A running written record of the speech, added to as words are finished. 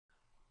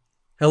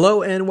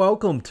Hello and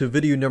welcome to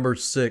video number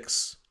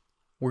 6.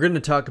 We're going to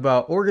talk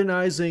about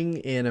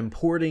organizing and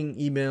importing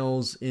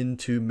emails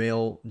into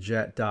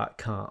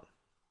mailjet.com.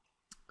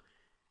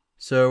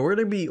 So we're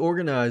going to be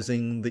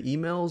organizing the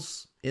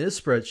emails in a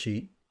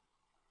spreadsheet,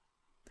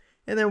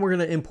 and then we're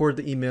going to import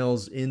the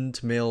emails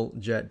into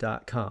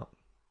mailjet.com.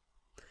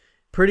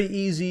 Pretty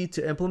easy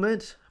to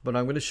implement, but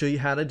I'm going to show you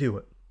how to do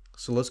it.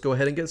 So let's go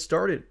ahead and get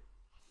started.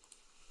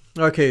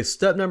 Okay,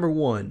 step number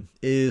 1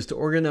 is to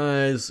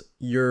organize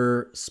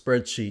your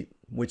spreadsheet,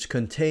 which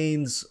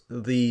contains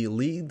the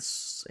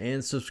leads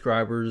and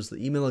subscribers,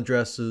 the email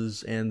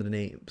addresses, and the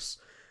names.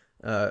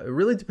 It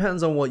really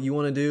depends on what you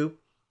want to do.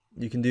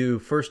 You can do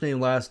first name,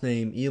 last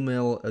name,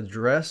 email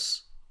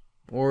address,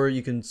 or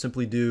you can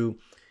simply do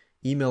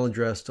email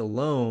address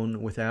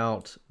alone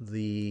without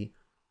the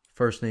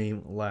first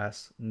name,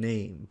 last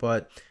name.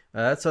 But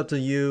that's up to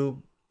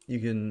you. You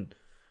can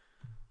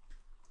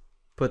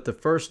put the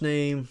first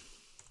name,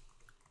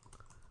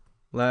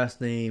 last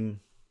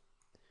name,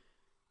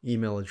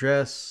 email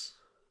address.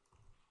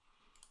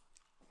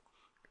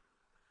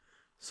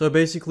 So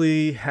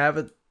basically have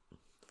it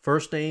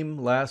first name,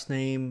 last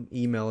name,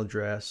 email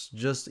address,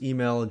 just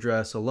email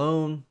address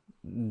alone.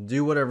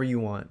 Do whatever you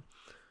want.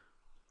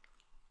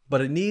 But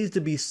it needs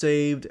to be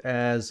saved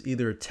as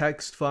either a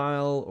text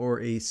file or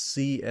a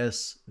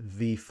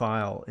CSV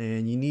file.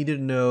 And you need to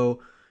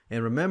know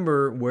and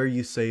remember where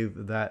you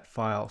save that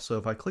file. So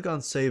if I click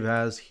on Save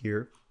As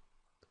here,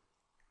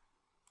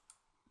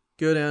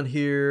 go down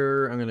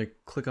here, I'm going to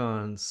click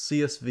on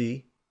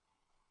CSV,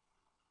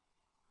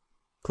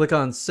 click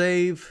on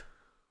Save,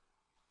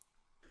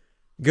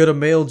 go to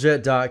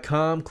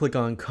mailjet.com, click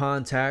on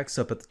Contacts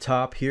up at the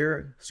top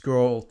here,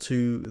 scroll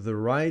to the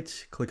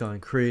right, click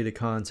on Create a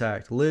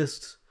Contact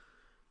List.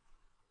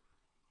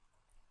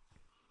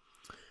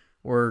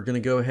 We're going to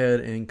go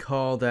ahead and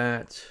call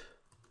that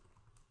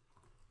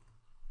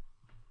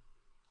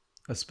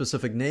a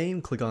specific name,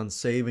 click on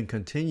Save and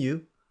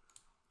Continue.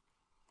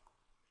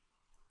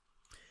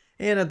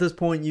 And at this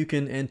point, you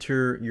can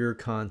enter your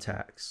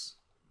contacts.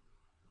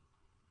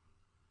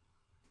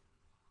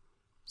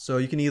 So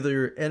you can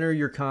either enter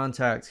your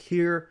contacts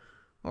here,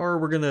 or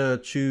we're going to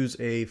choose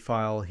a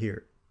file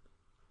here.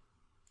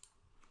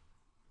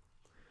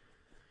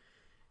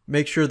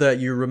 Make sure that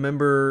you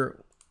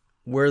remember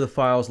where the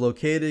file is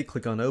located.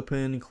 Click on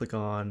Open, click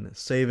on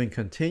Save and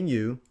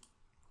Continue.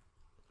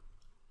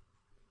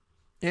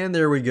 And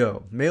there we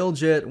go.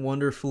 Mailjet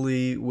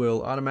wonderfully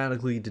will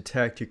automatically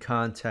detect your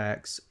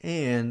contacts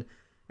and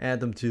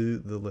add them to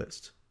the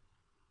list.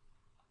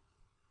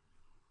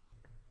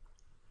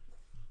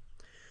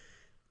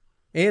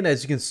 And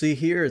as you can see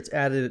here, it's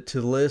added it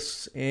to the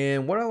list.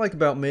 And what I like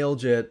about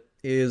Mailjet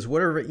is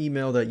whatever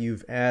email that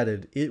you've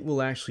added, it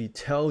will actually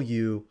tell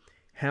you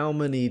how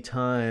many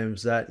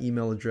times that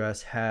email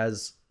address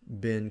has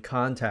been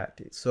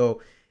contacted. So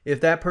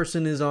if that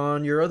person is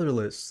on your other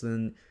lists,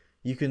 then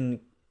you can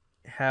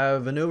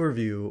have an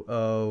overview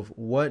of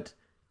what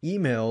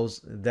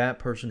emails that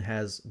person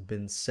has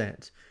been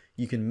sent.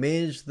 You can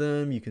manage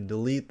them, you can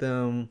delete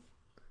them.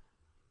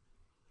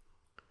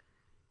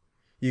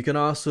 You can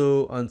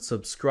also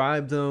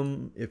unsubscribe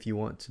them if you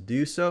want to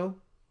do so.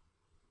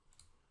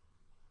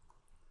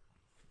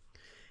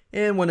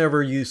 And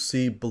whenever you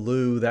see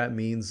blue, that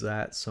means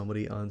that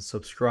somebody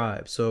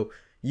unsubscribed. So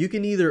you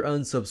can either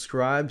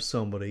unsubscribe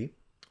somebody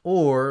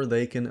or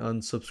they can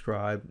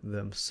unsubscribe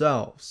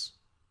themselves.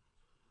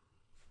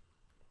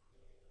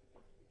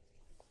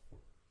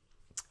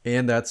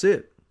 And that's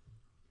it.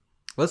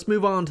 Let's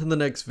move on to the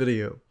next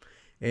video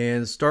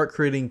and start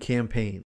creating campaigns.